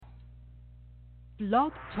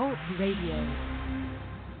Blog Talk Radio.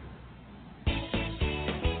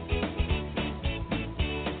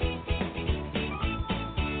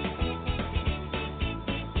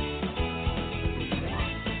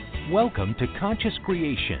 Welcome to Conscious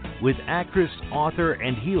Creation with actress, author,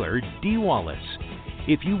 and healer Dee Wallace.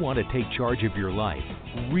 If you want to take charge of your life,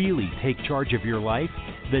 really take charge of your life,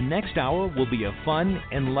 the next hour will be a fun,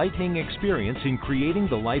 enlightening experience in creating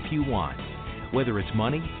the life you want. Whether it's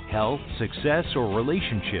money, health, success, or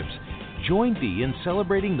relationships, join Dee in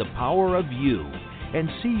celebrating the power of you and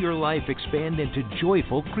see your life expand into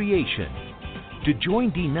joyful creation. To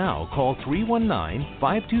join Dee now, call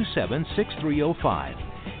 319-527-6305.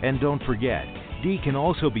 And don't forget, Dee can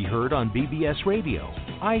also be heard on BBS Radio,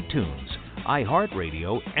 iTunes,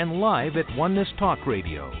 iHeartRadio, and live at Oneness Talk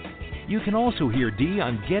Radio. You can also hear Dee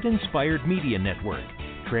on Get Inspired Media Network,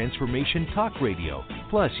 Transformation Talk Radio,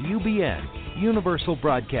 plus UBN, Universal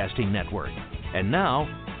Broadcasting Network. And now,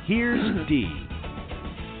 here's Dee.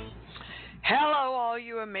 Hello, all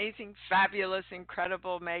you amazing, fabulous,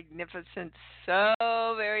 incredible, magnificent, so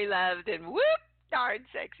very loved, and whoop, darn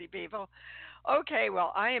sexy people. Okay,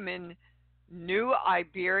 well, I am in New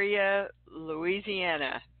Iberia,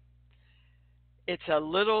 Louisiana. It's a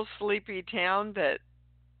little sleepy town that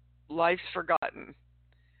life's forgotten.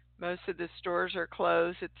 Most of the stores are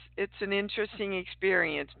closed. It's an interesting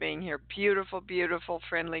experience being here. Beautiful, beautiful,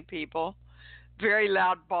 friendly people. Very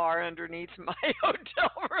loud bar underneath my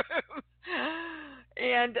hotel room.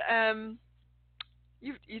 And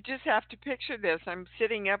you just have to picture this. I'm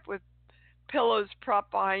sitting up with pillows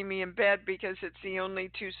propped behind me in bed because it's the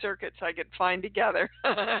only two circuits I could find together.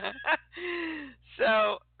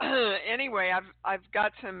 So anyway, I've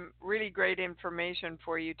got some really great information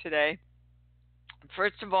for you today.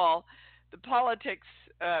 First of all, the politics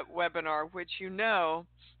webinar, which you know,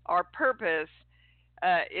 our purpose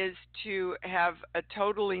is to have a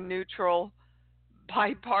totally neutral,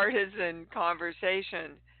 bipartisan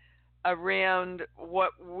conversation around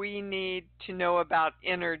what we need to know about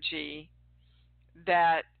energy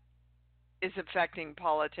that is affecting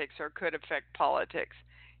politics or could affect politics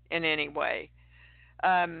in any way.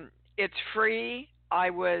 It's free.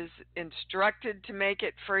 I was instructed to make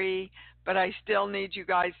it free, but I still need you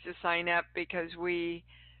guys to sign up because we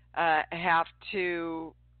have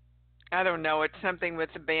to, I don't know, it's something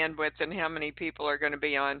with the bandwidth and how many people are going to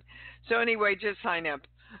be on. So anyway, just sign up.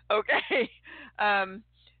 Okay.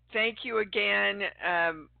 Thank you again.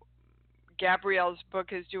 Gabrielle's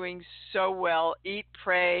book is doing so well. Eat,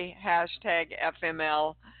 Pray,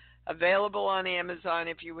 #FML. Available on Amazon.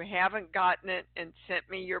 If you haven't gotten it and sent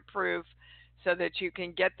me your proof so that you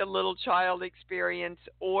can get the little child experience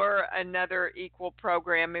or another equal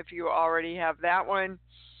program if you already have that one.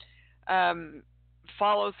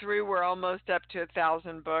 Follow through. We're almost up to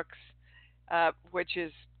 1,000 books, which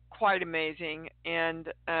is quite amazing.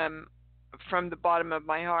 And from the bottom of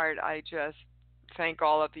my heart, I just thank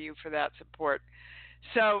all of you for that support.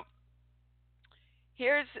 So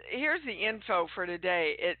here's the info for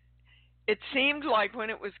today. It seemed like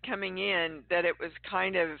when it was coming in that it was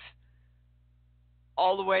kind of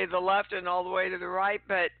all the way to the left and all the way to the right,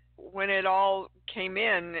 but when it all came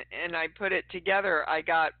in and I put it together, I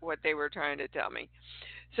got what they were trying to tell me.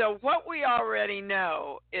 So what we already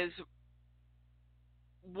know is,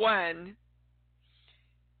 one,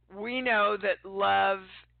 we know that love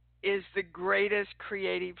is the greatest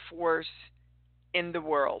creative force in the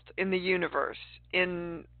world, in the universe,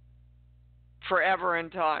 in forever and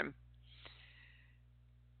time.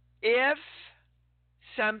 If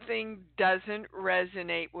something doesn't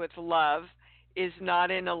resonate with love, is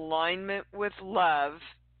not in alignment with love,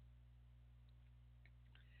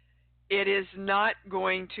 it is not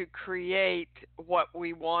going to create what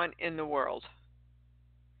we want in the world.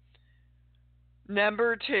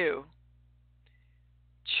 Number two,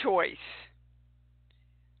 choice.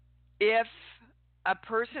 If a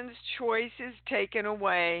person's choice is taken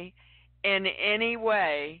away in any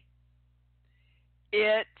way,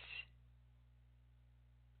 it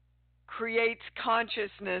creates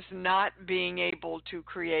consciousness not being able to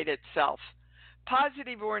create itself,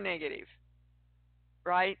 positive or negative,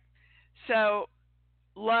 right? So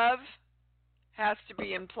love has to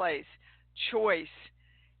be in place. Choice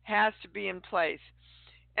has to be in place.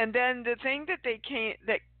 And then the thing that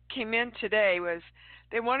came in today was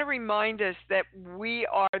they want to remind us that we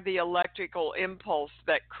are the electrical impulse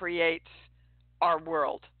that creates our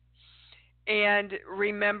world. And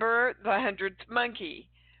remember the 100th monkey,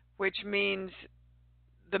 which means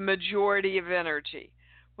the majority of energy.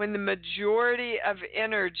 When the majority of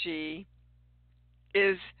energy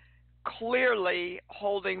is clearly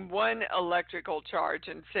holding one electrical charge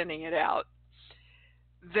and sending it out,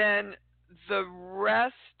 then the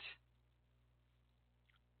rest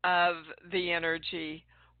of the energy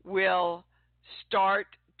will start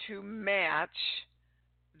to match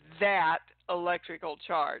that electrical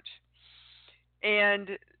charge. And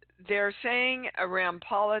they're saying around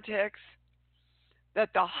politics that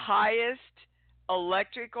the highest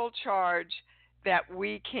electrical charge that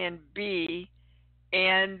we can be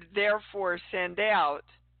and therefore send out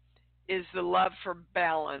is the love for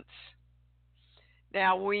balance.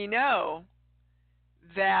 Now, we know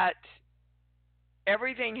that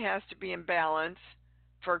everything has to be in balance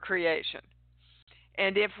for creation.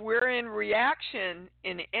 And if we're in reaction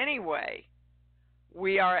in any way,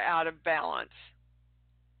 we are out of balance.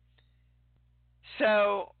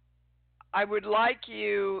 So I would like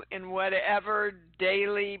you, in whatever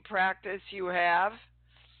daily practice you have,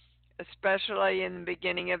 especially in the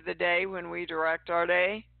beginning of the day when we direct our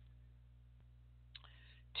day,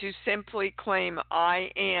 to simply claim, I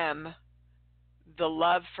am the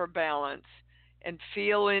love for balance, and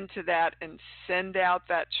feel into that and send out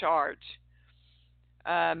that charge.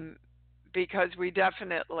 Because we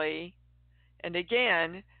definitely, and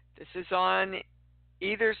again, this is on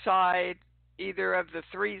either side, either of the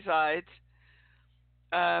three sides,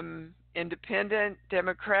 independent,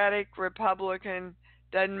 Democratic, Republican,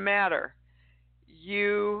 doesn't matter.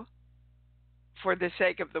 You, for the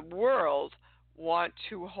sake of the world, want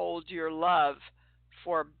to hold your love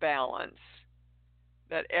for balance,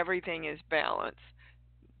 that everything is balanced,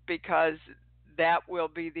 because that will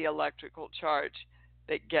be the electrical charge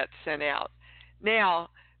that gets sent out. Now,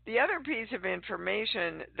 the other piece of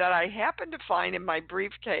information that I happened to find in my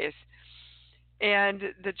briefcase, and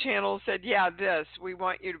the channel said, yeah, we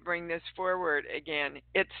want you to bring this forward again.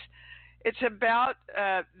 It's about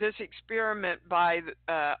this experiment by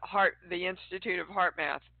the Institute of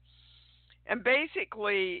HeartMath. And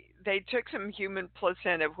basically, they took some human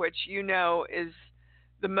placenta, which you know is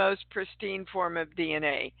the most pristine form of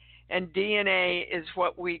DNA. And DNA is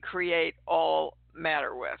what we create all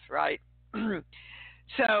matter with, right?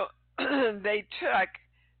 So they took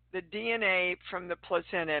the DNA from the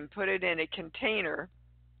placenta and put it in a container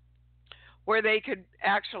where they could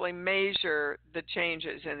actually measure the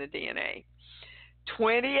changes in the DNA.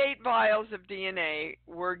 28 vials of DNA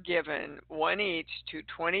were given, one each, to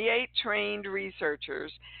 28 trained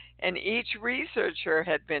researchers, and each researcher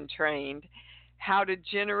had been trained how to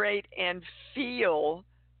generate and feel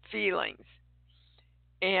feelings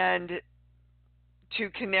and to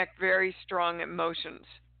connect very strong emotions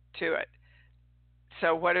to it.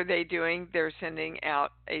 So what are they doing? They're sending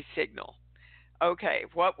out a signal. Okay,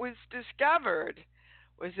 what was discovered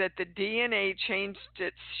was that the DNA changed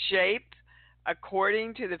its shape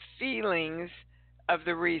according to the feelings of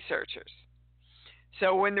the researchers.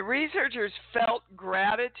 So when the researchers felt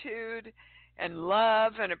gratitude and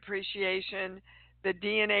love and appreciation, the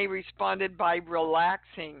DNA responded by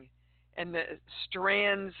relaxing and the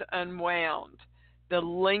strands unwound. The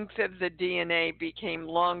length of the DNA became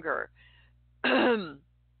longer.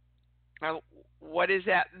 What is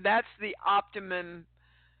that? That's the optimum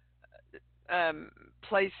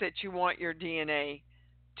place that you want your DNA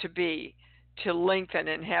to be, to lengthen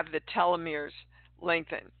and have the telomeres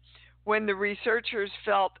lengthen. When the researchers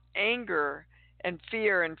felt anger and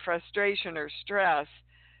fear and frustration or stress,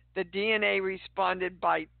 the DNA responded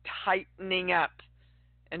by tightening up,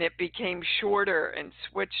 and it became shorter and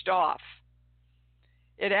switched off.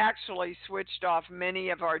 It actually switched off many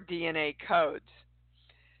of our DNA codes.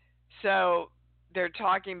 So they're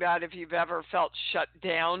talking about if you've ever felt shut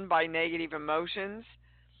down by negative emotions,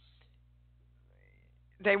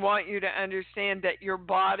 they want you to understand that your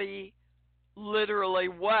body literally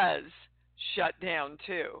was shut down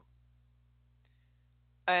too.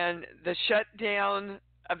 And the shutdown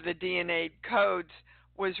of the DNA codes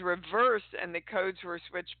was reversed, and the codes were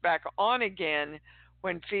switched back on again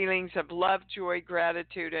when feelings of love, joy,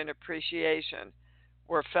 gratitude, and appreciation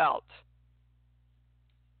were felt.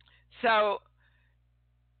 So,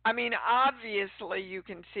 I mean, obviously you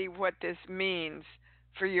can see what this means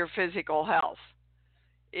for your physical health.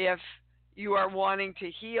 If you are wanting to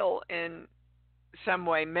heal in some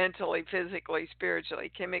way, mentally, physically,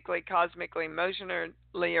 spiritually, chemically, cosmically, emotionally,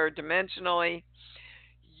 or dimensionally,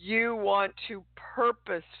 you want to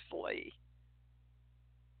purposefully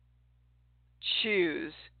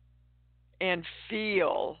choose and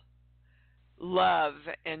feel love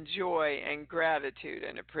and joy and gratitude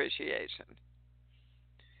and appreciation.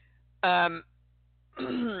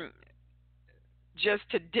 Just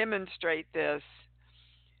to demonstrate this,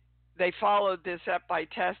 they followed this up by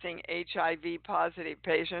testing HIV positive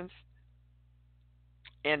patients.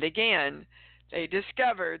 And again, They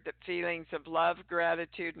discovered that feelings of love,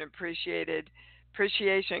 gratitude, and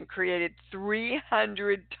appreciation created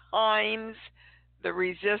 300 times the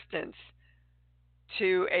resistance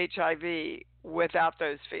to HIV without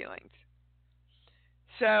those feelings.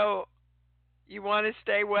 So, you want to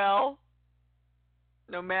stay well,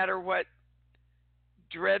 no matter what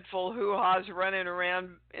dreadful hoo-ha's running around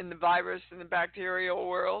in the virus and the bacterial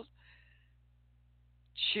world?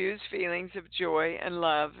 Choose feelings of joy and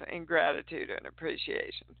love and gratitude and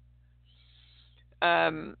appreciation.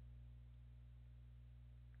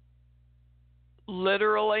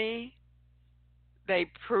 Literally,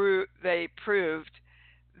 they proved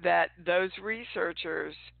that those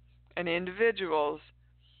researchers and individuals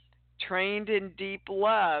trained in deep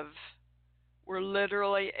love were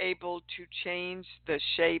literally able to change the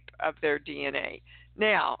shape of their DNA.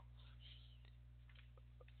 Now,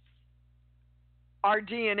 our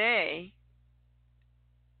DNA,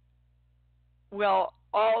 well,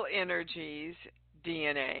 all energies'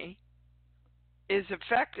 DNA is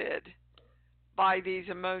affected by these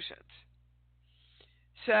emotions.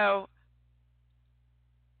 So,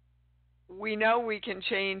 we know we can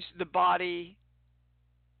change the body,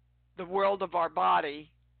 the world of our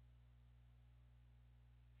body.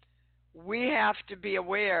 We have to be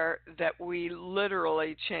aware that we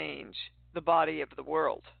literally change the body of the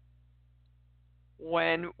world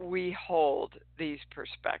when we hold these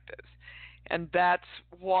perspectives. And that's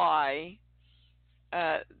why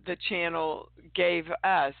the channel gave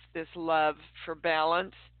us this love for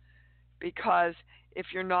balance, because if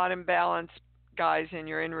you're not in balance, guys, and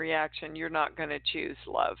you're in reaction, you're not going to choose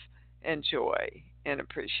love and joy and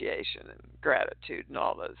appreciation and gratitude and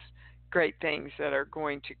all those great things that are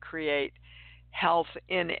going to create health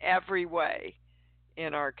in every way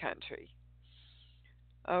in our country.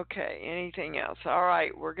 Okay, anything else? All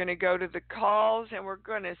right, we're going to go to the calls, and we're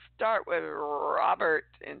going to start with Robert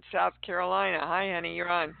in South Carolina. Hi, honey, you're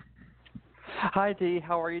on. Hi, Dee.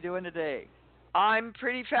 How are you doing today? I'm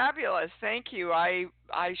pretty fabulous, thank you. I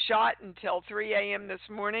shot until 3 a.m. this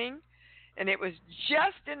morning, and it was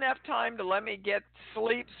just enough time to let me get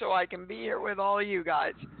sleep so I can be here with all you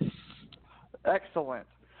guys. Excellent.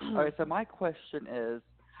 All right, so my question is,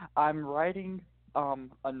 I'm writing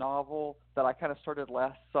a novel that I kind of started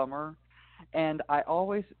last summer, and I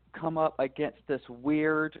always come up against this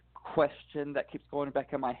weird question that keeps going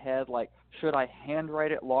back in my head, like, should I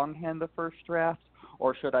handwrite it longhand the first draft,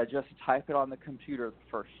 or should I just type it on the computer the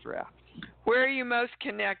first draft? Where are you most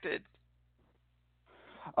connected?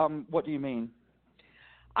 What do you mean?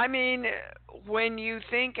 I mean, when you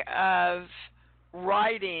think of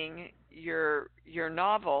writing your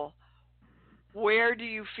novel, where do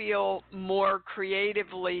you feel more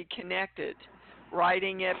creatively connected?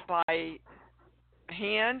 Writing it by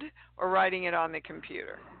hand or writing it on the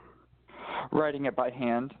computer? Writing it by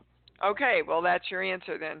hand. Okay, well, that's your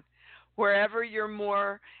answer then. Wherever you're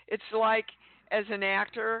more, it's like as an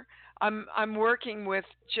actor, I'm working with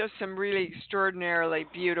just some really extraordinarily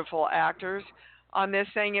beautiful actors on this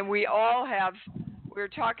thing, and we were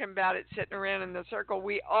talking about it sitting around in the circle,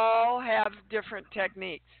 we all have different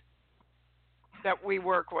techniques that we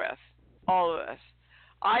work with, all of us.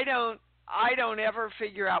 I don't ever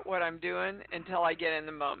figure out what I'm doing until I get in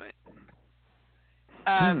the moment.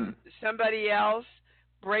 Somebody else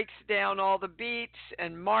breaks down all the beats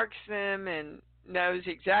and marks them and knows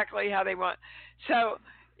exactly how they want. So,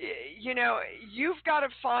 you know, you've got to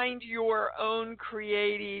find your own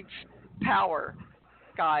creative power,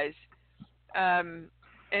 guys. And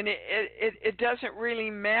it doesn't really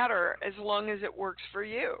matter as long as it works for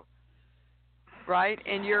you, right?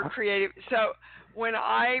 And you're creative. So when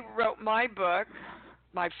I wrote my book,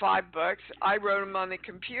 my 5 books, I wrote them on the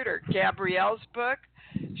computer. Gabrielle's book,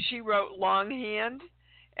 she wrote longhand,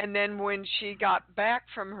 and then when she got back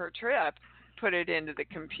from her trip, put it into the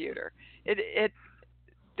computer.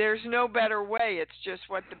 There's no better way. It's just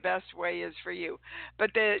what the best way is for you.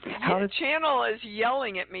 But the channel is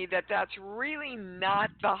yelling at me that that's really not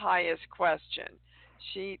the highest question.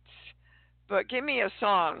 Sheets. But give me a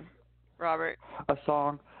song, Robert. A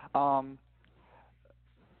song.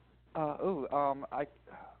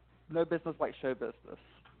 No Business Like Show Business.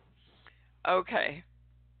 Okay.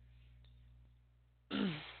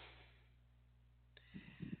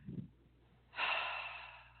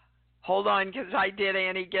 Hold on, because I did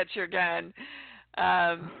Annie Get Your Gun.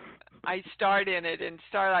 I starred in it in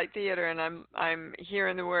Starlight Theater, and I'm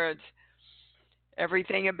hearing the words.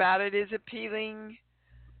 Everything about it is appealing.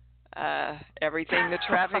 Everything the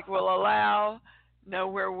traffic will allow.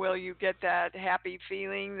 Nowhere will you get that happy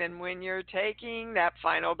feeling than when you're taking that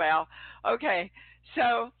final bow. Okay,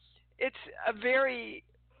 so it's a very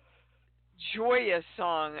joyous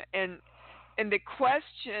song. And the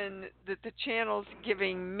question that the channel's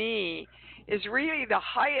giving me is really the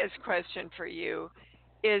highest question for you,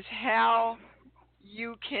 is how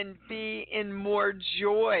you can be in more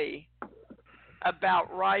joy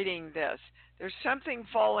about writing this. There's something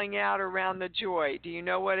falling out around the joy. Do you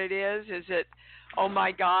know what it is? Is it, oh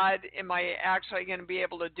my God, am I actually going to be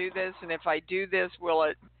able to do this? And if I do this, will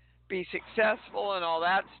it be successful and all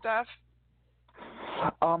that stuff?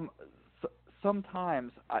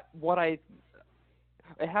 Sometimes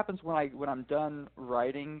it happens when I'm done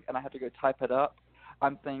writing and I have to go type it up.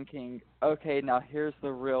 I'm thinking, okay, now here's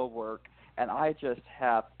the real work, and I just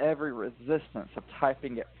have every resistance of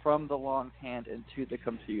typing it from the longhand into the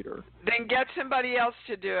computer. Then get somebody else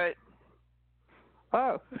to do it.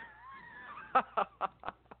 Oh.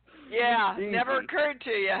 Yeah, Easy. never occurred to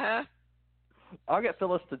you, huh? I'll get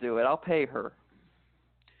Phyllis to do it. I'll pay her.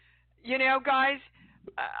 You know, guys,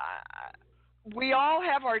 we all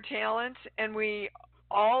have our talents, and we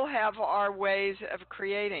all have our ways of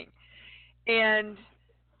creating. And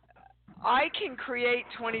I can create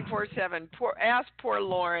 24/7. Ask poor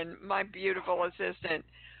Lauren, my beautiful assistant.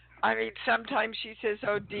 I mean, sometimes she says,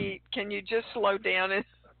 "Oh, Dee, can you just slow down in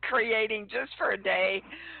creating just for a day?"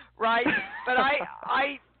 Right? But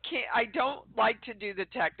I can't. I don't like to do the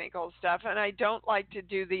technical stuff, and I don't like to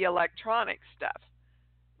do the electronic stuff.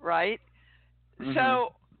 Right? Mm-hmm.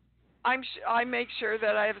 So I make sure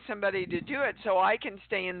that I have somebody to do it, so I can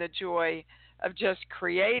stay in the joy of just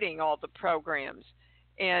creating all the programs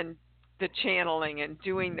and the channeling and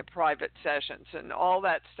doing the private sessions and all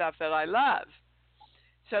that stuff that I love.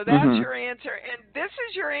 So that's your answer. And this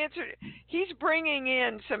is your answer. He's bringing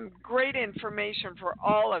in some great information for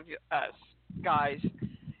all of us, guys,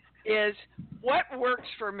 is what works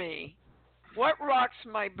for me, what rocks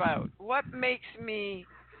my boat, what makes me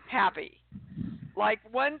happy. Like,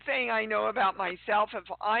 one thing I know about myself, if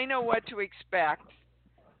I know what to expect,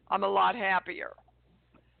 I'm a lot happier.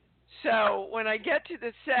 So when I get to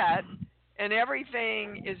the set and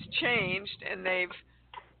everything is changed and they've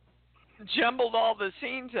jumbled all the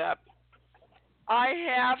scenes up, I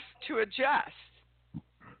have to adjust,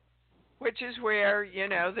 which is where, you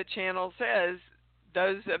know, the channel says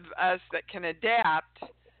those of us that can adapt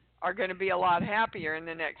are going to be a lot happier in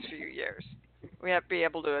the next few years. We have to be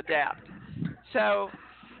able to adapt. So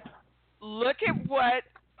look at what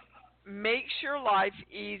makes your life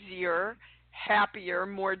easier, happier,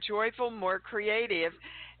 more joyful, more creative,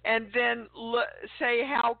 and then say,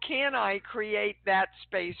 how can I create that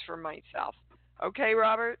space for myself? Okay,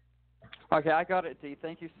 Robert? Okay, I got it, Dee.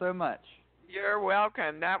 Thank you so much. You're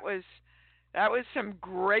welcome. That was some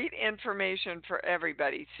great information for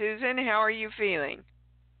everybody. Susan, how are you feeling?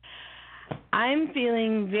 I'm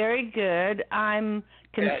feeling very good. I'm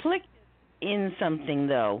conflicted in something,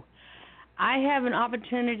 though. I have an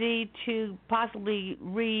opportunity to possibly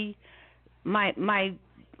my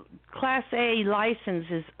Class A license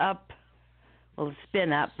is up. Well, it's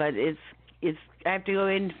been up, but it's I have to go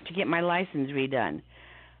in to get my license redone.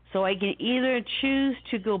 So I can either choose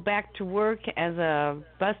to go back to work as a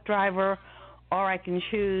bus driver, or I can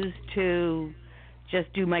choose to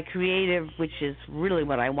just do my creative, which is really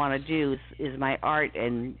what I want to do, is my art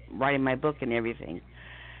and writing my book and everything.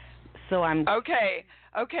 So I'm... Okay.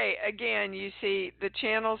 Again, you see, the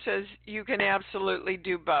channel says you can absolutely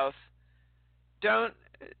do both. Don't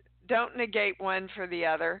negate one for the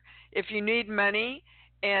other. If you need money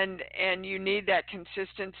and you need that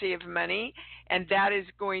consistency of money, and that is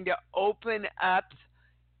going to open up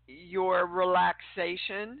your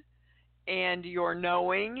relaxation and your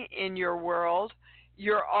knowing in your world,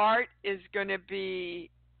 your art is going to be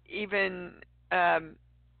even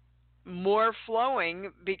more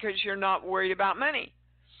flowing because you're not worried about money.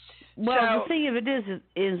 Well, the thing of it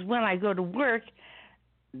is when I go to work,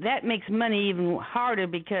 that makes money even harder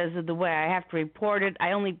because of the way I have to report it.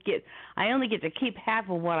 I only get to keep half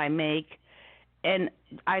of what I make, and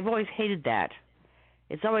I've always hated that.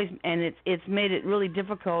 It's made it really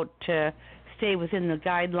difficult to stay within the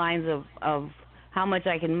guidelines of how much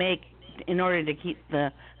I can make in order to keep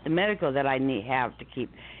the medical that I have to keep.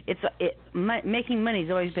 Making money has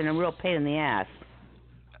always been a real pain in the ass.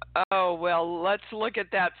 Oh, well, let's look at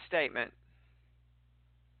that statement.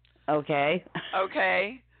 Okay.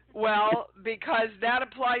 Okay. Well, because that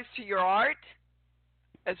applies to your art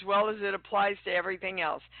as well as it applies to everything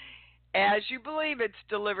else. As you believe, it's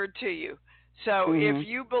delivered to you. So if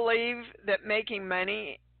you believe that making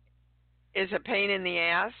money is a pain in the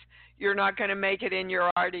ass, you're not going to make it in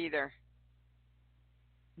your art either.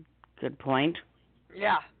 Good point.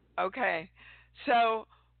 Yeah. Okay. So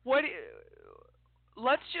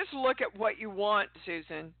let's just look at what you want,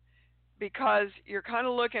 Susan, because you're kind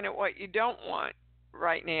of looking at what you don't want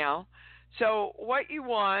right now. So what you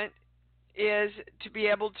want is to be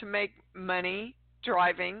able to make money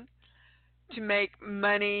driving, to make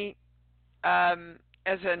money as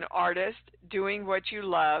an artist, doing what you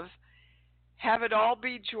love, have it all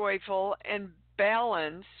be joyful and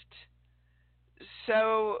balanced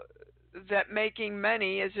so that making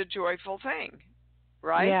money is a joyful thing,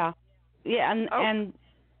 right? Yeah. Yeah, and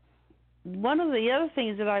one of the other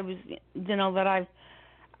things that I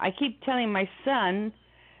keep telling my son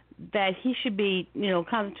that he should be,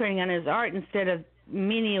 concentrating on his art instead of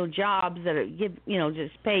menial jobs that are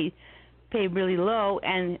just pay really low,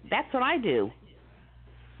 and that's what I do.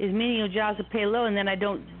 Is menial jobs that pay low, and then I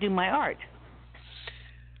don't do my art.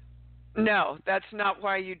 No, that's not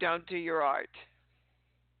why you don't do your art.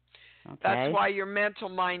 Okay. That's why your mental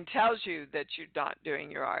mind tells you that you're not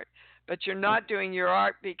doing your art. But you're not doing your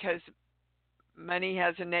art because money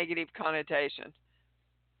has a negative connotation.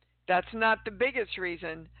 That's not the biggest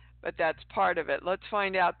reason, but that's part of it. Let's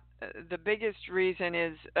find out. The biggest reason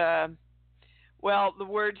is, the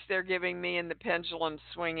words they're giving me and the pendulum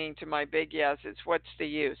swinging to my big yes is what's the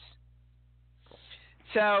use?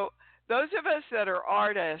 So those of us that are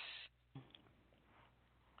artists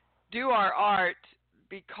do our art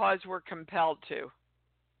because we're compelled to.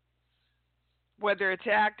 Whether it's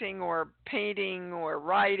acting or painting or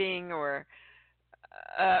writing or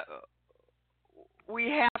we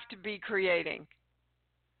have to be creating,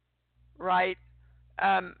 right?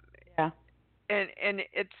 Yeah. And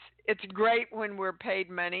it's great when we're paid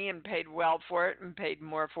money and paid well for it and paid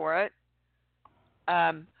more for it.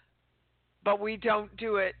 But we don't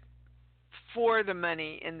do it for the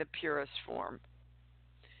money in the purest form.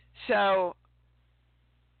 So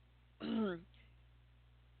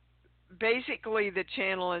basically the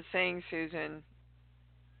channel is saying, Susan,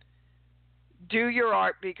 do your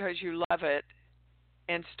art because you love it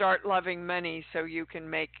and start loving money so you can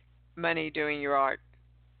make money doing your art.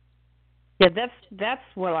 Yeah, that's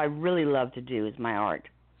what I really love to do is my art.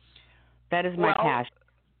 That is my passion.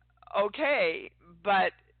 Okay,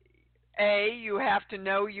 but you have to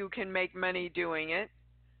know you can make money doing it,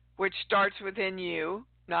 which starts within you,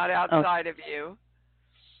 not outside of you.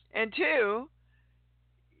 And 2,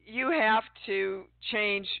 you have to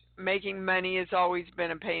change. Making money has always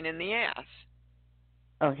been a pain in the ass.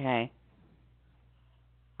 Okay.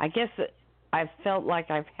 I guess I've felt like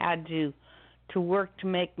I've had to work to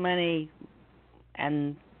make money,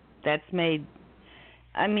 and that's made.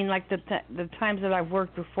 I mean, like the times that I've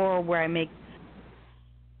worked before, where I make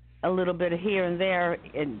a little bit of here and there,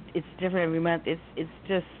 and it's different every month. It's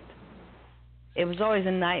just. It was always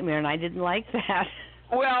a nightmare, and I didn't like that.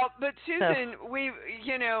 Well, but Susan, we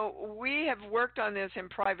have worked on this in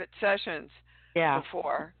private sessions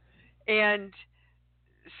before, and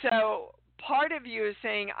so part of you is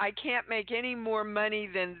saying, I can't make any more money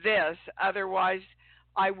than this, otherwise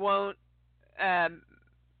I won't have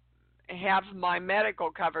my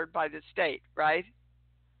medical covered by the state, right?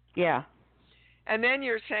 Yeah. And then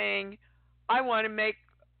you're saying, I want to make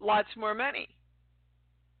lots more money,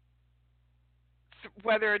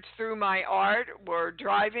 whether it's through my art or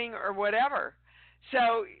driving or whatever.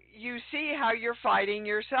 So you see how you're fighting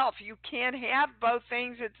yourself. You can't have both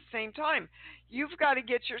things at the same time. You've got to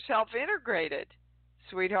get yourself integrated,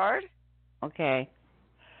 sweetheart. Okay.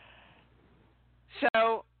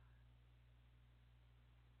 So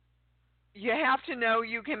you have to know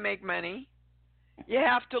you can make money. You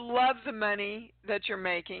have to love the money that you're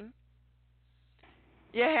making.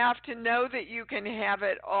 You have to know that you can have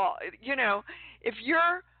it all. If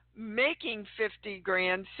you're making 50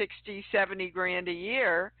 grand, 60, 70 grand a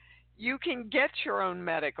year, you can get your own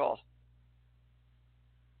medical.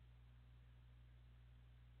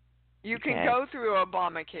 You can go through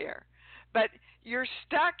Obamacare. But you're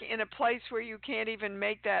stuck in a place where you can't even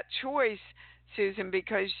make that choice, Susan,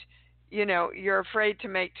 because, you're afraid to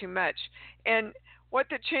make too much. And what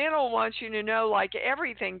the channel wants you to know, like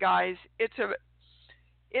everything, guys, it's a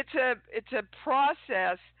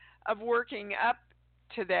process of working up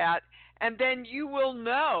to that, and then you will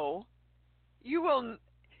know, you will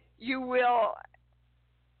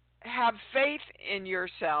have faith in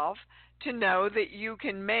yourself to know that you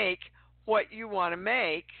can make what you want to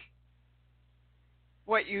make,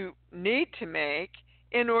 what you need to make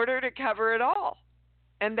in order to cover it all.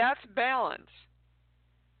 And that's balance.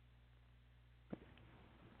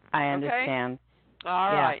 I understand. Okay?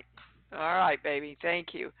 All right. All right, baby.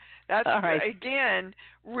 Thank you. That's, again,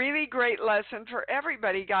 really great lesson for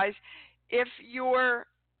everybody, guys. If you're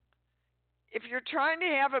trying to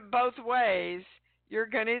have it both ways, you're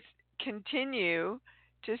going to continue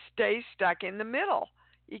to stay stuck in the middle.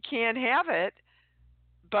 You can't have it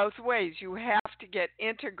both ways. You have to get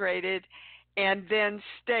integrated and then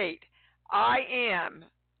state, I am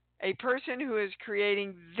a person who is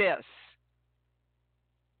creating this,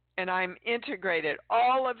 and I'm integrated.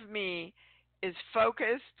 All of me is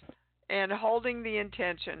focused and holding the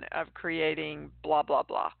intention of creating blah, blah,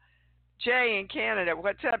 blah. Jay in Canada,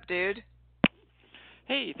 what's up, dude?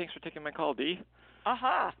 Hey, thanks for taking my call, Dee.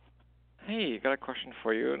 Uh-huh. Hey, got a question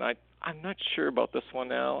for you, and I'm not sure about this one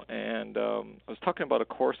now, and I was talking about a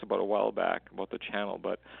course about a while back about the channel,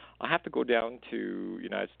 but I have to go down to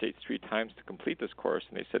United States 3 times to complete this course,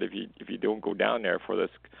 and they said if you don't go down there for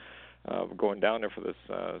this,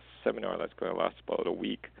 seminar that's going to last about a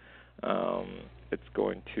week,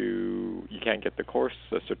 you can't get the course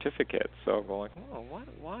certificate. So I'm going, oh, what?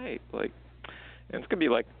 Why? Like, and it's going to be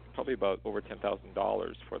like probably about over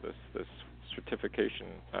 $10,000 for this certification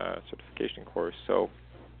course. So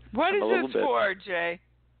what is this for, Jay?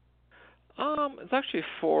 It's actually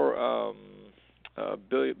for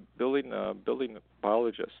building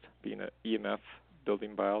biologist, being an EMF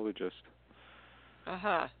building biologist.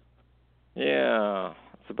 Uh-huh. Yeah,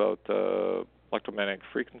 it's about electromagnetic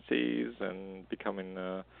frequencies and becoming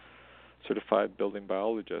a certified building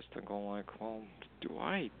biologist. I'm going like, well,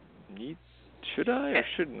 should I or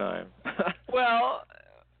shouldn't I? Well,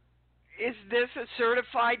 is this a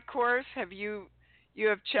certified course? You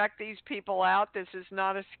have checked these people out? This is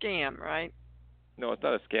not a scam, right? No, it's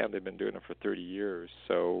not a scam. They've been doing it for 30 years.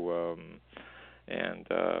 So, I'm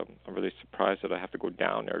really surprised that I have to go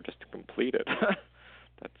down there just to complete it.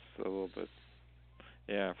 That's a little bit,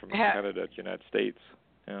 from Canada to United States.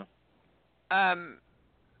 Yeah.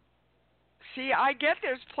 See, I get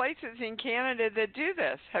there's places in Canada that do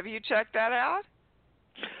this. Have you checked that out?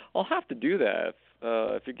 I'll have to do that.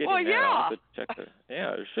 If you're getting there, I'll have to check that.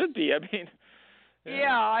 Yeah, there should be. I mean.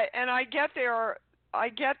 Yeah, I get there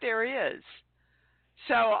is.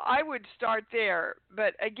 So I would start there.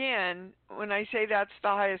 But again, when I say that's the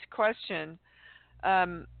highest question,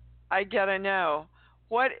 I gotta know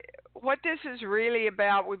what this is really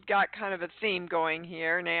about. We've got kind of a theme going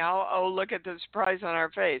here now. Oh, look at the surprise on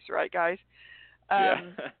our face, right, guys? Yeah.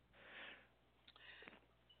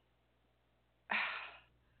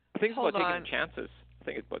 I think it's about taking chances. I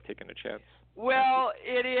think it's about taking a chance. Well,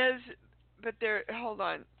 it is, but hold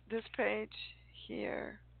on. This page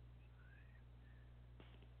here.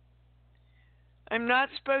 I'm not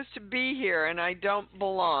supposed to be here, and I don't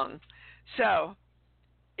belong. So,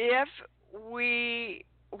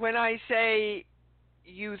 when I say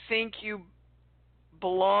you think you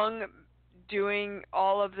belong doing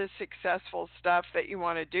all of the successful stuff that you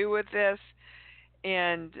want to do with this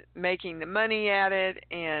and making the money at it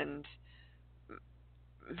and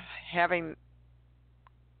having,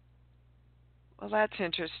 well, that's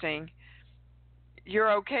interesting.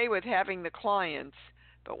 You're okay with having the clients,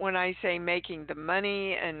 but when I say making the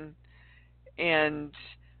money and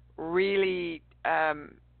really,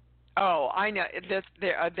 I know this.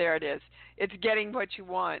 There it is. It's getting what you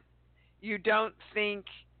want. You don't think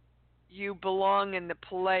you belong in the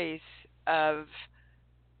place of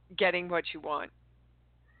getting what you want.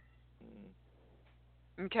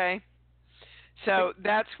 Okay? So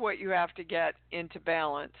that's what you have to get into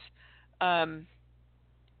balance.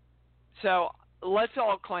 So let's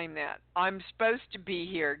all claim that. I'm supposed to be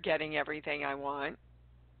here getting everything I want.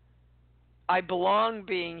 I belong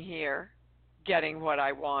being here getting what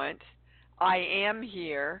I want. I am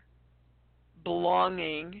here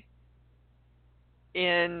belonging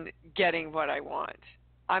in getting what I want.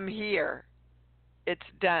 I'm here. It's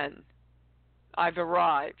done. I've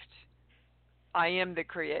arrived. I am the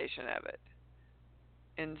creation of it.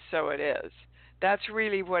 And so it is. That's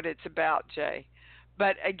really what it's about, Jay.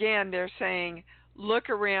 But again, they're saying, look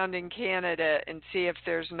around in Canada and see if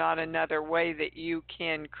there's not another way that you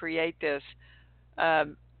can create this,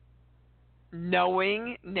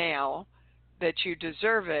 knowing now that you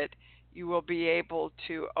deserve it, you will be able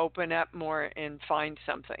to open up more and find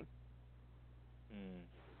something.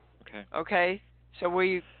 Okay. Okay? So will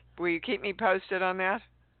you keep me posted on that?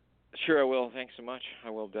 Sure, I will. Thanks so much. I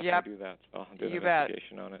will definitely do that. I'll do an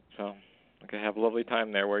investigation on it. So, okay, have a lovely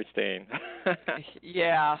time there. Where are you staying?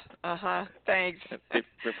 Yeah. Uh-huh. Thanks.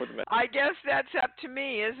 For the I guess that's up to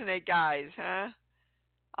me, isn't it, guys? Huh?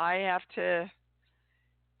 I have to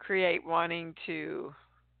create wanting to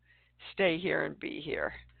stay here and be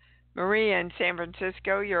here. Maria in San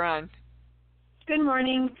Francisco, you're on. Good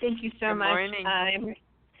morning. Thank you so much. Good morning. I'm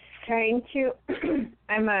trying to,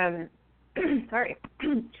 sorry.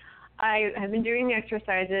 I have been doing the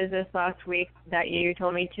exercises this last week that you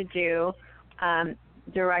told me to do,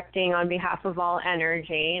 directing on behalf of all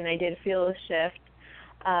energy, and I did feel a shift.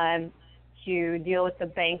 to deal with the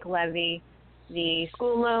bank levy, the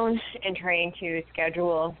school loan, and trying to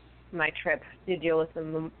schedule my trip to deal with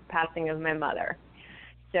the passing of my mother.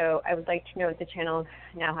 So I would like to know what the channel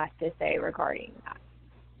now has to say regarding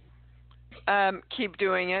that. Keep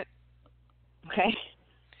doing it. Okay.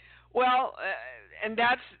 Well, and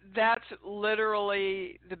that's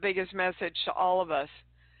literally the biggest message to all of us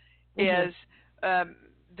is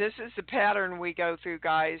this is the pattern we go through,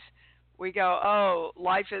 guys. We go, oh,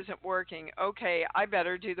 life isn't working. Okay, I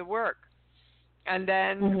better do the work. And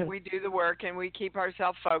then we do the work and we keep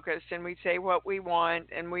ourselves focused and we say what we want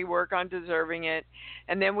and we work on deserving it.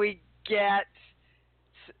 And then we get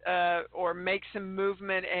or make some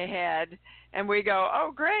movement ahead and we go,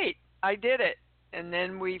 oh, great, I did it. And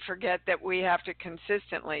then we forget that we have to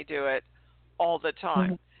consistently do it all the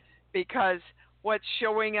time because what's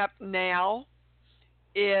showing up now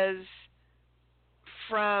is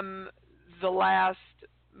from the last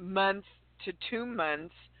month to 2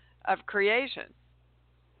 months of creation.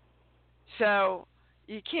 So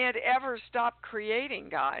you can't ever stop creating,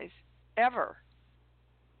 guys, ever.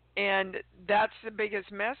 And that's the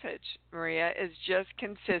biggest message, Maria, is just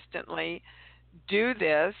consistently do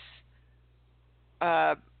this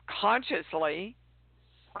consciously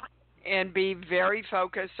and be very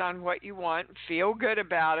focused on what you want, feel good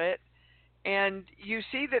about it, and you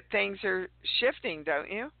see that things are shifting,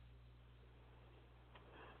 don't you?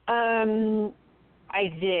 I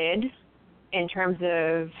did, in terms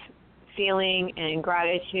of feeling and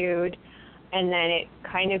gratitude, and then it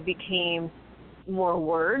kind of became more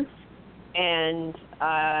words. And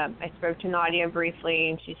I spoke to Nadia briefly,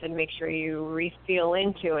 and she said, make sure you feel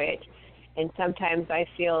into it. And sometimes I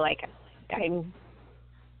feel like I'm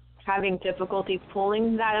having difficulty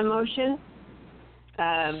pulling that emotion.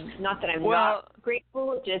 Not that I'm not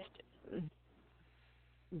grateful, just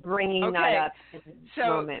bringing that up in the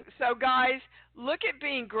moment. So, guys, look at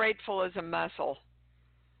being grateful as a muscle.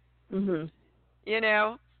 You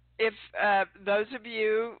know, if those of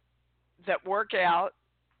you that work out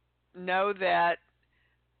know that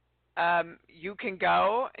you can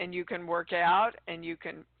go and you can work out and you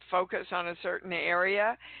can focus on a certain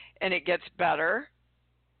area and it gets better.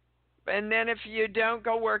 And then if you don't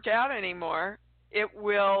go work out anymore, it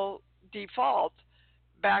will default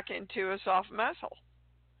back into a soft muscle.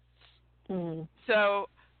 So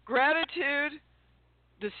gratitude,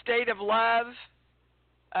 the state of love,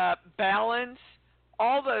 balance,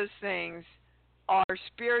 all those things are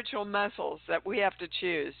spiritual muscles that we have to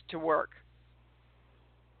choose to work.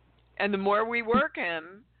 And the more we work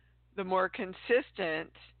them, the more consistent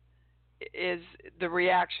is the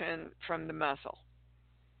reaction from the muscle.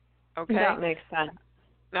 Okay? That makes sense.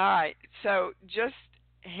 All right. So just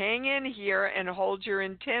hang in here and hold your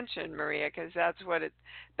intention, Maria, because that's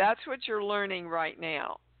what you're learning right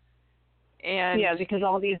now. And yeah, because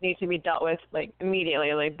all these need to be dealt with like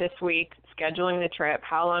immediately, like this week, scheduling the trip.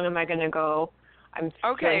 How long am I going to go? I'm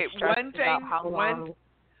okay. Stressed One thing. about how long.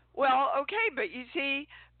 Well, okay, but you see,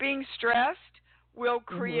 being stressed will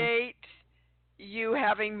create you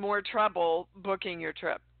having more trouble booking your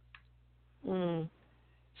trip.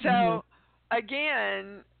 So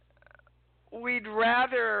again, we'd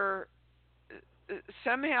rather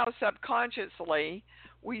somehow subconsciously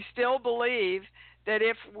we still believe that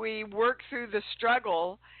if we work through the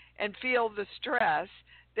struggle and feel the stress,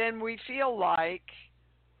 then we feel like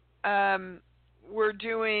we're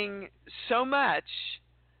doing so much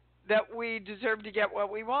that we deserve to get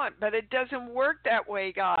what we want. But it doesn't work that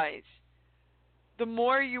way, guys. The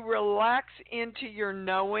more you relax into your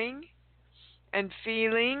knowing and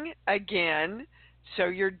feeling again, so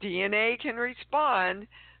your DNA can respond,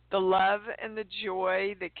 the love and the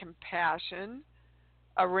joy, the compassion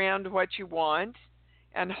around what you want,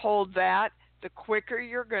 and hold that, the quicker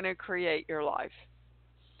you're going to create your life.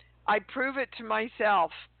 I prove it to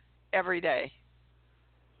myself every day.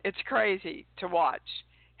 It's crazy to watch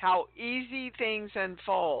how easy things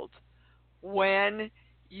unfold when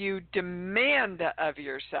you demand of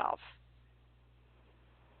yourself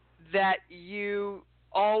that you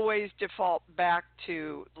always default back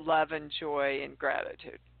to love and joy and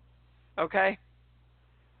gratitude. Okay?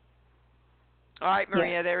 All right,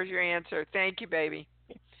 Maria, there's your answer. Thank you, baby.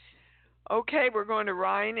 Okay, we're going to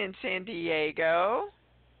Ryan in San Diego.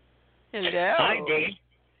 Hello. Hi, Dee.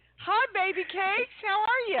 Hi, baby cakes. How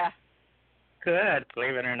are you? Good.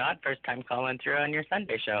 Believe it or not, first time calling through on your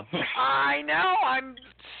Sunday show. I know. I'm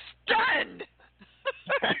stunned.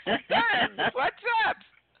 Stunned. What's up?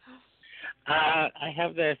 I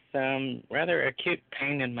have this rather acute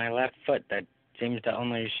pain in my left foot that seems to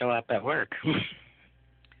only show up at work.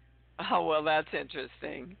 Oh, well, that's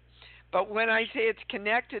interesting. But when I say it's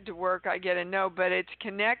connected to work, I get a no, but it's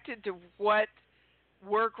connected to what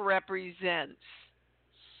work represents.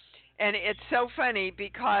 And it's so funny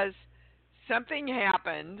because something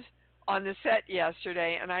happened on the set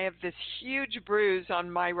yesterday, and I have this huge bruise on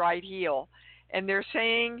my right heel, and they're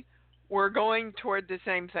saying we're going toward the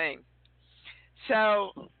same thing.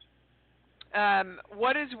 So,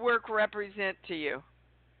 what does work represent to you?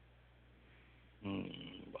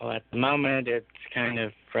 Well, at the moment, it's kind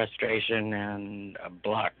of frustration and a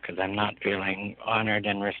block because I'm not feeling honored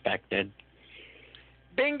and respected.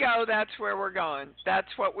 Bingo, that's where we're going. That's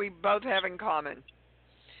what we both have in common.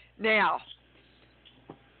 Now,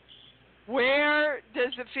 where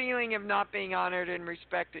does the feeling of not being honored and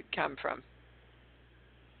respected come from?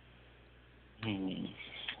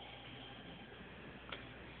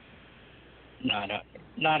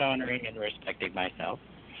 Not honoring and respecting myself.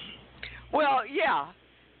 Well, yeah,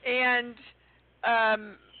 and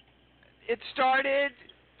it started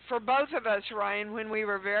for both of us, Ryan, when we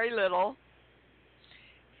were very little,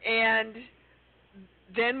 and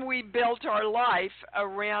then we built our life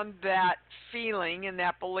around that feeling and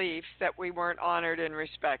that belief that we weren't honored and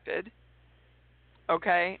respected.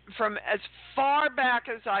 Okay, from as far back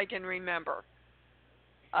as I can remember,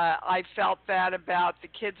 I felt that about the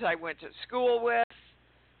kids I went to school with.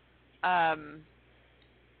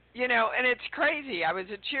 You know, and it's crazy. I was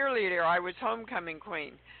a cheerleader. I was homecoming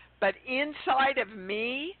queen. But inside of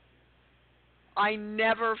me, I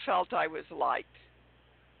never felt I was liked.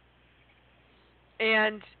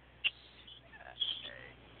 And,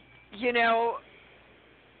 you know,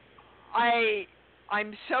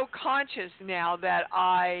 I'm so conscious now that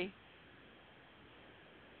I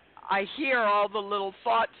hear all the little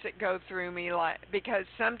thoughts that go through me, like, because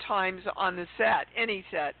sometimes on the set, any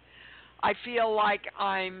set, I feel like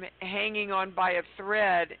I'm hanging on by a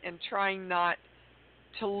thread and trying not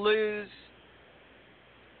to lose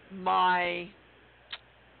my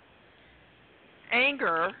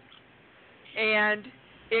anger, and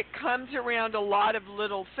it comes around a lot of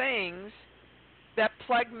little things that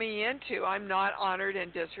plug me into I'm not honored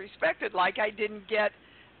and disrespected. Like I didn't get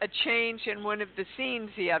a change in one of the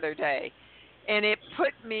scenes the other day, and it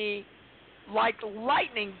put me like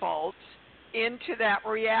lightning bolts into that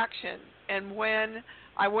reaction. And when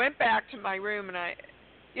I went back to my room, and I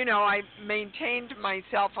maintained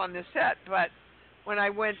myself on the set, but when I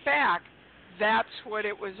went back, that's what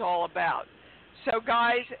it was all about. So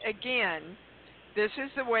guys, again, this is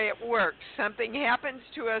the way it works. Something happens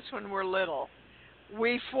to us when we're little.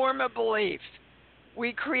 We form a belief.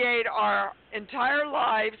 We create our entire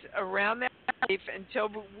lives around that belief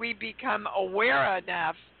until we become aware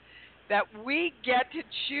enough that we get to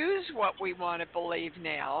choose what we want to believe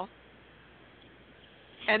now,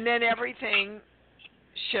 and then everything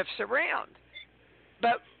shifts around.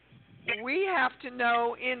 But we have to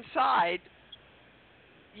know inside,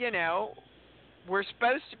 you know, we're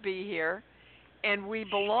supposed to be here, and we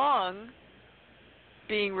belong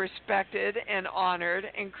being respected and honored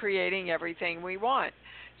and creating everything we want.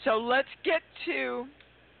 So let's get to,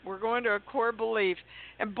 we're going to a core belief.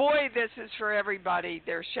 And boy, this is for everybody.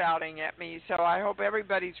 They're shouting at me, so I hope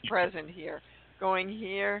everybody's present here. Going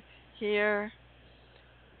here, here,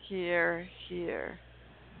 here, here.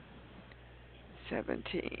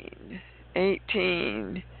 17,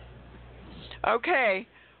 18. Okay,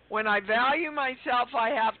 when I value myself, I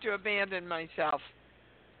have to abandon myself.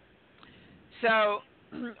 So,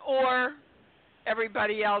 or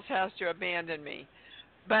everybody else has to abandon me.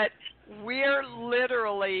 But we're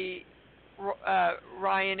literally,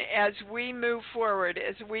 Ryan, as we move forward,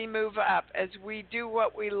 as we move up, as we do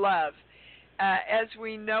what we love, as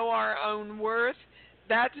we know our own worth,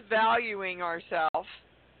 that's valuing ourselves.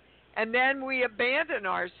 And then we abandon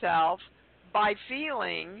ourselves by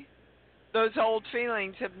feeling those old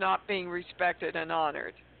feelings of not being respected and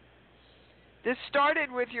honored. This started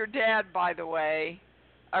with your dad, by the way,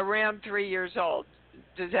 around 3 years old.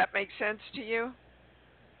 Does that make sense to you?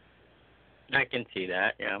 I can see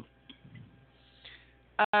that, yeah.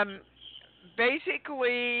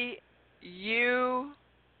 Basically, you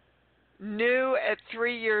knew at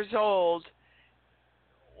 3 years old,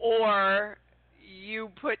 or you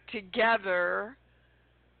put together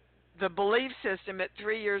the belief system at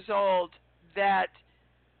 3 years old that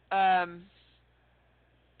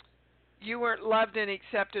you weren't loved and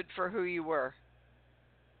accepted for who you were.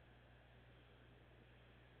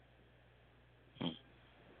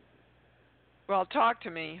 Well, talk to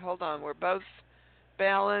me. Hold on. We're both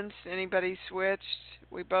balanced. Anybody switched?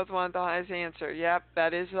 We both want the highest answer. Yep,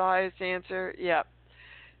 that is the highest answer. Yep.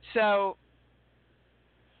 So,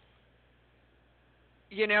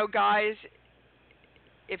 you know, guys,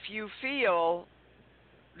 if you feel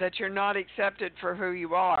that you're not accepted for who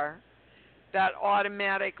you are, that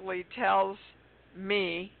automatically tells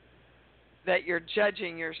me that you're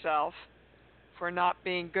judging yourself for not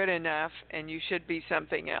being good enough and you should be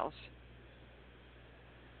something else.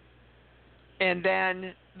 And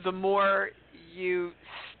then the more you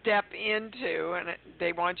step into, and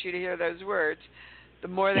they want you to hear those words, the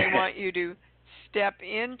more they want you to step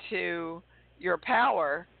into your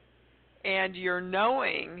power and your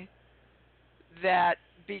knowing that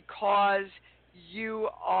because you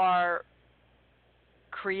are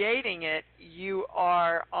creating it, you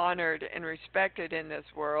are honored and respected in this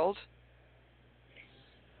world.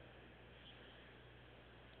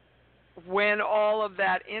 When all of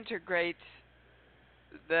that integrates,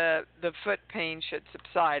 the foot pain should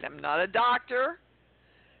subside. I'm not a doctor,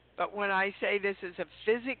 but when I say this is a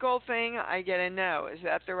physical thing, I get a no. Is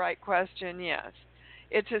that the right question? Yes.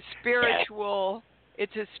 It's a spiritual,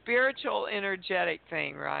 energetic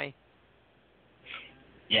thing, right?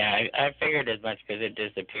 Yeah, I figured as much because it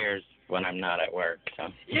disappears when I'm not at work. So.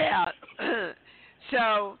 Yeah.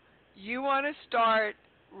 So you want to start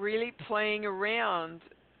really playing around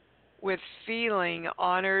with feeling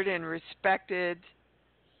honored and respected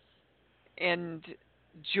and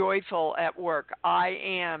joyful at work. I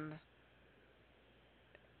am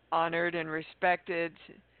honored and respected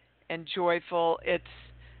and joyful. It's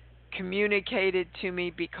communicated to me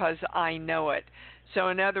because I know it. So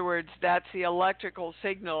in other words, that's the electrical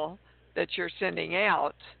signal that you're sending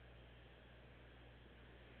out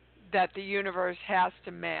that the universe has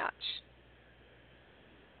to match.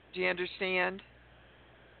 Do you understand?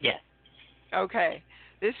 Yes. Okay.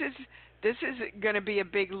 This is going to be a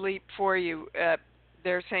big leap for you.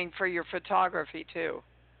 They're saying for your photography too.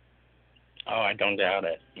 Oh, I don't doubt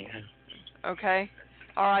it. Yeah. Okay.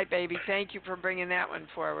 All right, baby. Thank you for bringing that one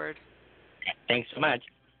forward. Thanks so much.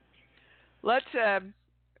 Let's.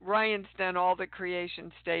 Ryan's done all the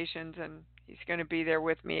creation stations, and he's going to be there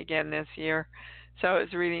with me again this year. So it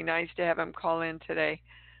was really nice to have him call in today.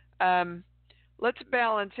 Let's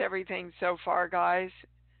balance everything so far, guys.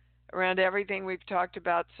 Around everything we've talked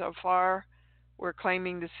about so far, we're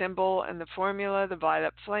claiming the symbol and the formula, the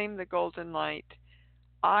violet flame, the golden light.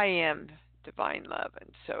 I am divine love, and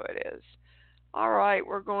so it is. All right,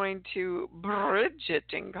 we're going to Bridget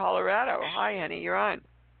in Colorado. Hi, honey, you're on.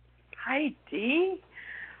 Hi, Dee.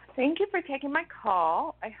 Thank you for taking my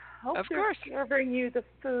call. I hope they're serving you the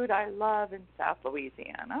food I love in South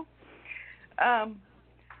Louisiana.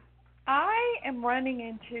 I am running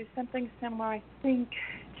into something similar, I think,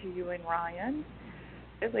 to you and Ryan.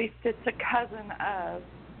 At least it's a cousin of.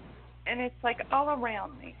 And it's like all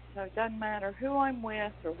around me. So it doesn't matter who I'm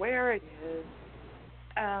with or where it is.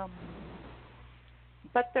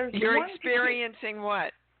 But there's You're experiencing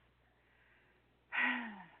what?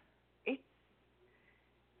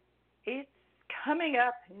 It's coming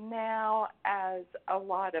up now as a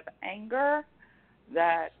lot of anger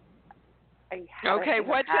that I have. Okay,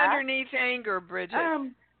 what's underneath anger, Bridget? A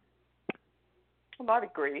lot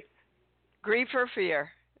of grief. Grief or fear.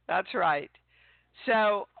 That's right.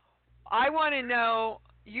 So I want to know,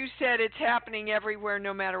 you said it's happening everywhere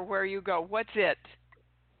no matter where you go. What's it?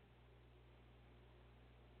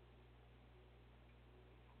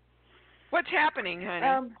 What's happening,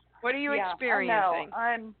 honey? What are you experiencing?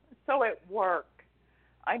 So at work,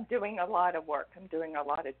 I'm doing a lot of work. I'm doing a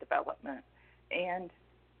lot of development. And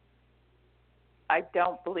I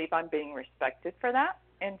don't believe I'm being respected for that.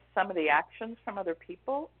 And some of the actions from other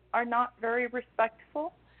people are not very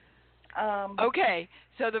respectful. Okay,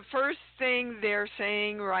 so the first thing they're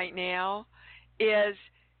saying right now is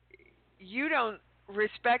you don't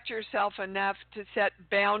respect yourself enough to set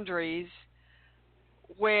boundaries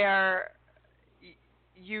where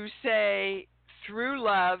you say through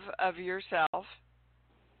love of yourself,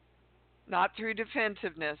 not through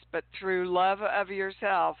defensiveness, but through love of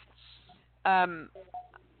yourself,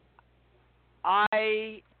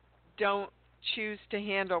 I don't choose to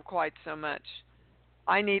handle quite so much.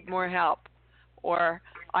 I need more help, or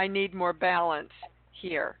I need more balance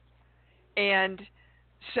here. And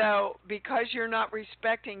so because you're not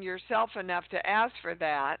respecting yourself enough to ask for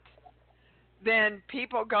that, then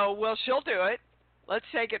people go, well, she'll do it. Let's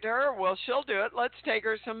take it to her. Well, she'll do it. Let's take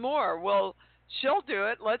her some more. Well, she'll do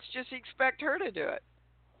it. Let's just expect her to do it.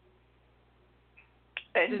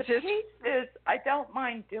 And the piece is, I don't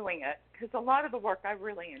mind doing it because a lot of the work I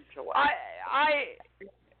really enjoy.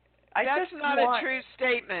 That's not a true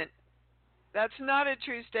statement. That's not a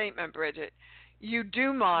true statement, Bridget. You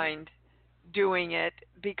do mind doing it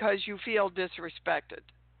because you feel disrespected.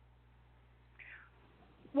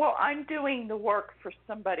 Well, I'm doing the work for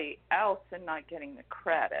somebody else and not getting the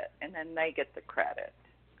credit, and then they get the credit.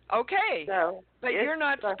 Okay. So, but you're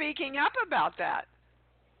not speaking up about that.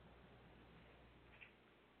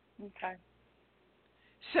 Okay.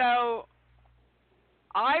 So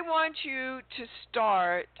I want you to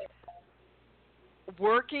start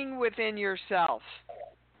working within yourself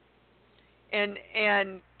and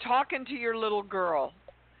talking to your little girl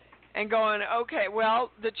and going, okay,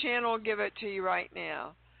 well, the channel will give it to you right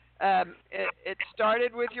now. It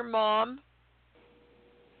started with your mom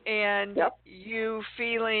and you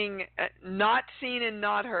feeling not seen and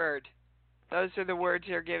not heard. Those are the words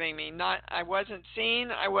you're giving me. I wasn't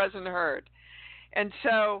seen, I wasn't heard. And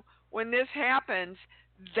so when this happens,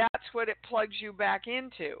 that's what it plugs you back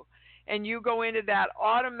into. And you go into that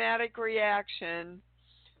automatic reaction.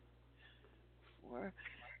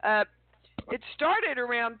 It started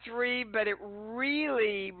around 3, but it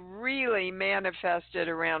really, really manifested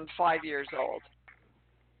around 5 years old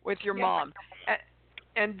with your mom.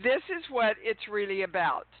 And this is what it's really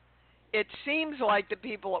about. It seems like the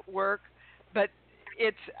people at work, but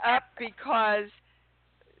it's up because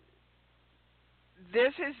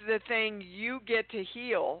this is the thing you get to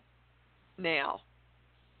heal now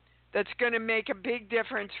that's going to make a big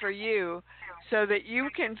difference for you so that you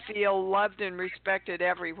can feel loved and respected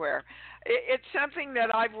everywhere. It's something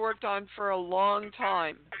that I've worked on for a long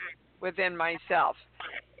time within myself.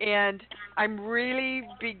 And I'm really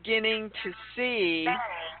beginning to see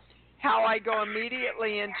how I go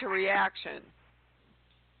immediately into reaction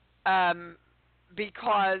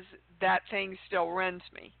because that thing still runs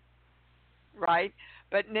me, right?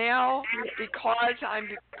 But now, because I'm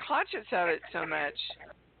conscious of it so much,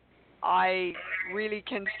 I really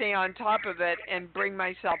can stay on top of it and bring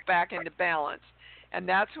myself back into balance. And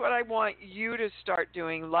that's what I want you to start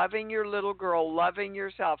doing, loving your little girl, loving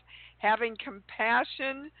yourself, having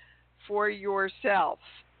compassion for yourself,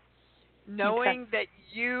 knowing that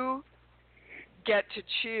you get to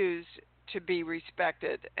choose to be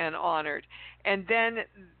respected and honored. And then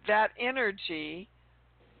that energy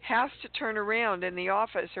has to turn around in the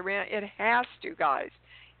office. It has to, guys.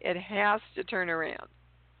 It has to turn around.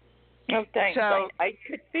 Oh, thanks. So, I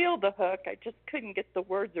could feel the hook. I just couldn't get the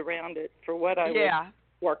words around it for what I was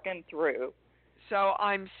working through. So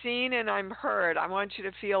I'm seen and I'm heard. I want you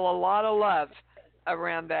to feel a lot of love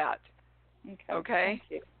around that. Okay? Thank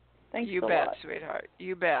you. Thanks you a bet, lot. sweetheart.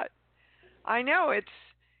 You bet. I know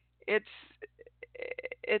it's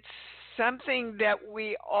something that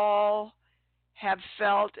we all have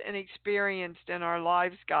felt and experienced in our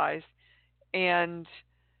lives, guys. And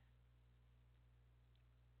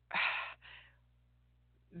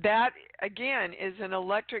that, again, is an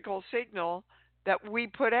electrical signal that we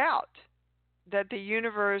put out that the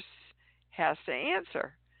universe has to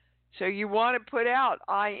answer. So you want to put out,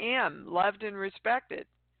 I am loved and respected.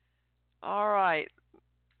 All right.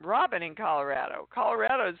 Robin in Colorado.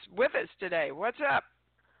 Colorado's with us today. What's up?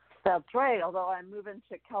 That's right, although I'm moving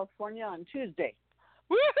to California on Tuesday.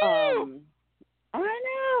 Woohoo! I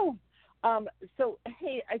know. So,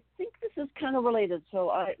 hey, I think this is kind of related.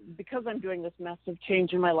 So because I'm doing this massive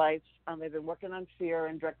change in my life, I've been working on fear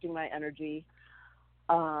and directing my energy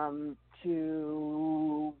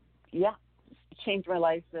to change my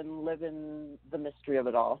life and live in the mystery of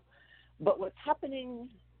it all. But what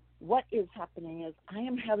is happening is I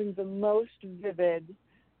am having the most vivid,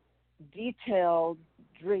 detailed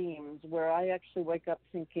dreams where I actually wake up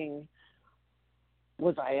thinking,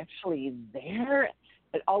 was I actually there?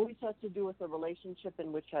 It always has to do with a relationship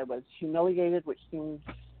in which I was humiliated, which seems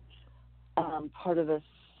part of this.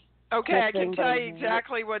 Okay, I can tell you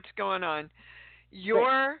exactly what's going on.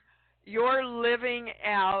 You're living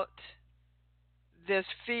out this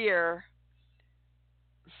fear,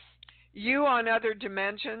 you on other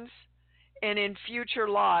dimensions and in future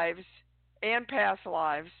lives and past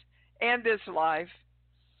lives and this life.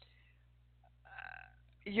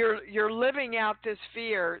 You're living out this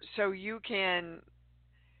fear so you can.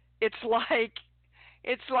 It's like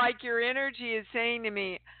your energy is saying to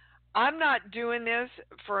me, I'm not doing this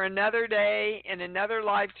for another day in another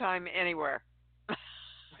lifetime anywhere.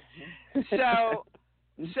 So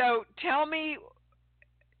tell me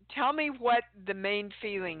what the main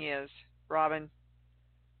feeling is, Robin.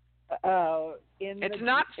 It's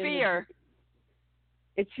not fear.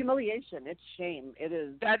 It's humiliation. It's shame. It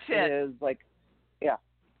is. That's it. It is like, yeah.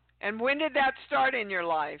 And when did that start in your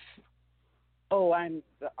life? Oh, as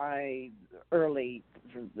early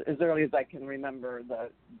as I can remember,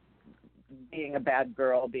 being a bad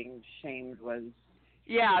girl, being shamed was.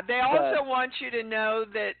 Yeah, they also want you to know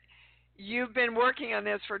that you've been working on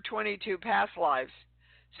this for 22 past lives.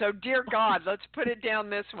 So, dear God, let's put it down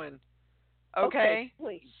this one. Okay?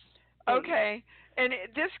 Please. Okay. And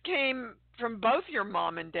this came from both your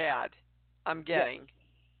mom and dad, I'm getting.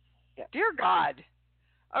 Yes. Dear God.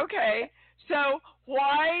 Okay. So,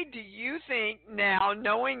 why do you think now,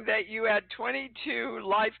 knowing that you had 22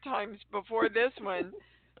 lifetimes before this one,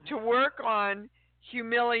 to work on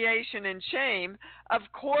humiliation and shame, of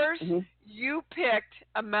course, you picked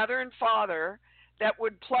a mother and father that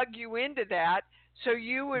would plug you into that, so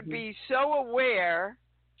you would be so aware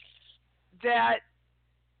that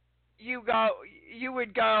you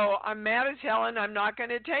would go, I'm mad as hell and I'm not going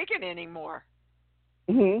to take it anymore.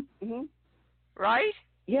 Right?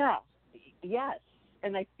 Yeah. Yes.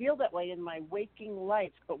 And I feel that way in my waking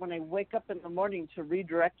life, but when I wake up in the morning to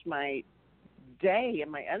redirect my day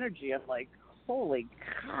and my energy, I'm like, holy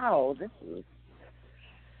cow, this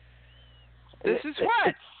is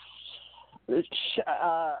what?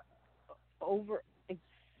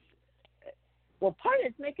 Well, part of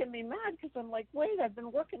it's making me mad because I'm like, wait, I've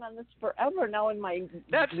been working on this forever now in my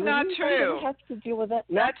That's dreams, not true. I have to deal with it.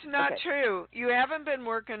 That's not true. You haven't been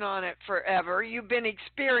working on it forever. You've been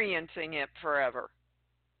experiencing it forever.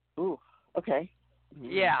 Ooh, okay.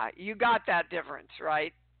 Yeah, you got that difference,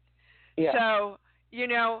 right? Yeah. So,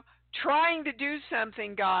 trying to do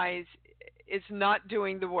something, guys, is not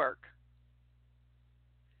doing the work.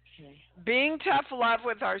 Okay. Being tough love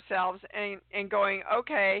with ourselves and going,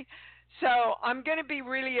 okay, so I'm going to be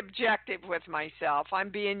really objective with myself. I'm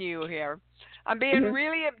being you here. I'm being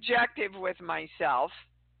really objective with myself.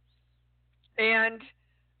 And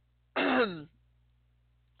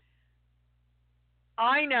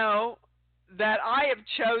I know that I have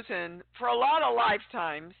chosen for a lot of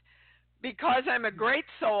lifetimes, because I'm a great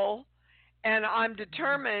soul and I'm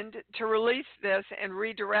determined to release this and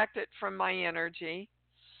redirect it from my energy,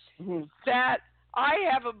 that I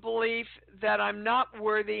have a belief that I'm not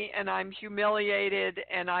worthy and I'm humiliated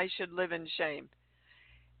and I should live in shame.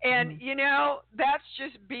 And, that's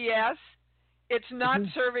just BS. It's not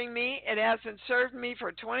serving me. It hasn't served me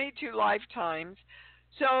for 22 lifetimes.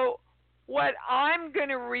 So what I'm going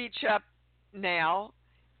to reach up now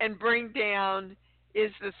and bring down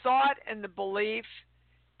is the thought and the belief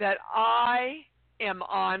that I am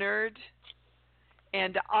honored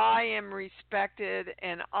and I am respected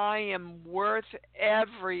and I am worth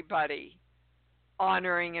everybody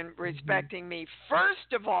honoring and respecting me.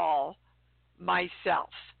 First of all,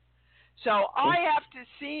 myself. So I have to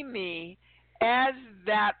see me as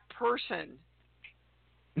that person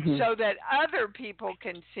so that other people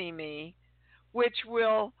can see me, which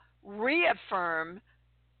will reaffirm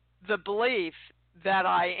the belief that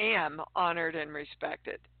I am honored and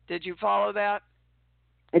respected. Did you follow that?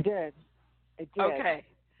 I did. Okay.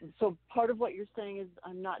 So part of what you're saying is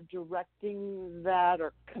I'm not directing that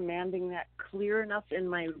or commanding that clear enough in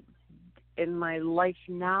my life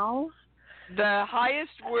now. The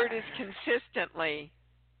highest word is consistently,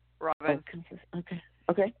 Robin.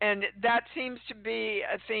 Okay. And that seems to be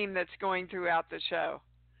a theme that's going throughout the show.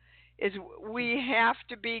 Is we have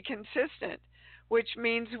to be consistent, which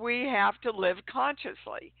means we have to live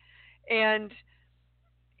consciously. And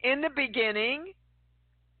in the beginning,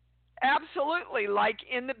 absolutely, like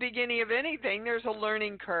in the beginning of anything, there's a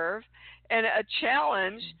learning curve and a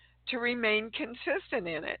challenge to remain consistent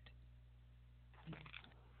in it.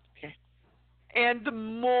 Okay. And the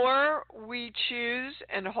more we choose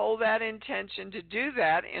and hold that intention to do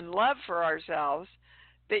that in love for ourselves,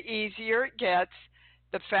 the easier it gets,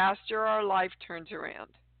 the faster our life turns around.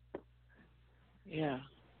 Yeah.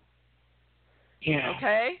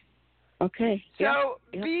 Okay? Okay. So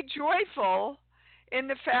be joyful in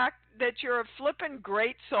the fact that you're a flippin'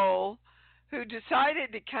 great soul who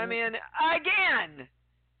decided to come in again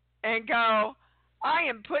and go, I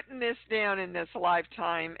am putting this down in this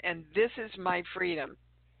lifetime, and this is my freedom.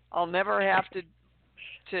 I'll never have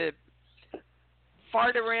to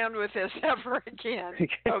fart around with this ever again.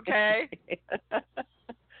 Okay?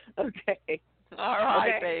 Okay. All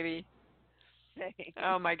right, okay. baby. Thanks.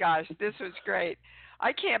 Oh, my gosh. This was great.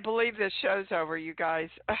 I can't believe this show's over, you guys.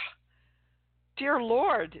 Ugh. Dear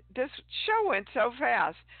Lord, this show went so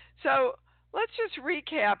fast. So let's just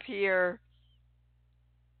recap here.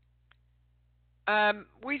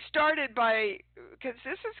 We started by, because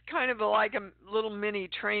this is kind of like a little mini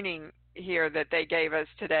training here that they gave us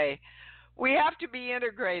today. We have to be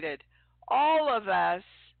integrated. All of us,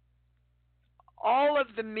 all of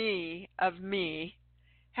the me of me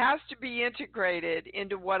has to be integrated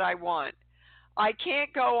into what I want. I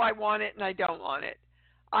can't go, I want it, and I don't want it.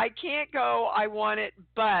 I can't go, I want it,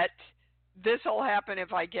 but this will happen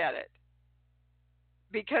if I get it.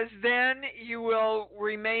 Because then you will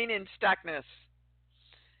remain in stuckness.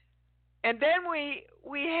 And then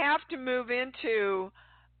we have to move into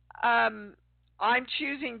I'm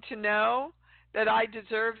choosing to know that I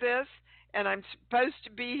deserve this, and I'm supposed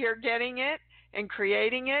to be here getting it and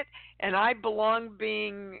creating it, and I belong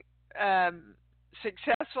being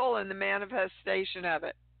successful in the manifestation of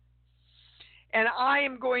it. And I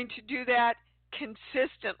am going to do that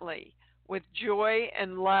consistently with joy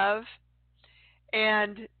and love,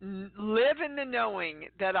 and live in the knowing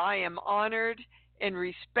that I am honored and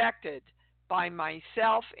respected by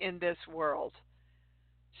myself in this world.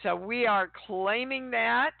 So we are claiming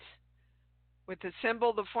that with the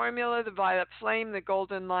symbol, the formula, the violet flame, the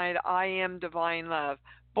golden light. I am divine love.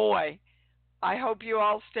 Boy, I hope you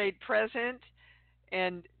all stayed present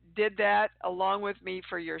and did that along with me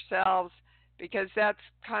for yourselves, because that's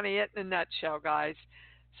kind of it in a nutshell, guys.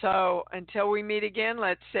 So until we meet again,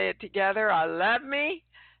 let's say it together. I love me,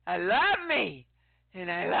 and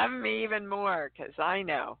I love me even more, because I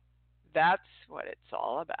know that's what it's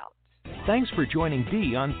all about. Thanks for joining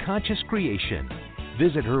Dee on Conscious Creation.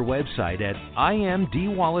 Visit her website at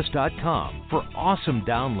imdwallace.com for awesome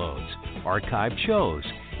downloads, archived shows,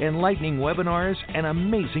 enlightening webinars, and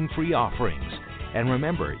amazing free offerings. And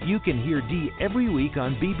remember, you can hear Dee every week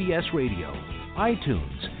on BBS Radio,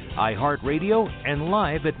 iTunes, iHeartRadio, and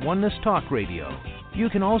live at Oneness Talk Radio. You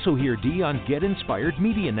can also hear Dee on Get Inspired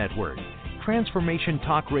Media Network, Transformation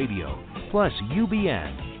Talk Radio, plus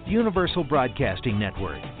UBN, Universal Broadcasting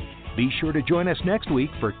Network. Be sure to join us next week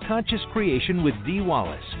for Conscious Creation with Dee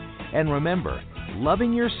Wallace. And remember,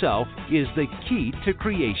 loving yourself is the key to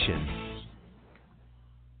creation.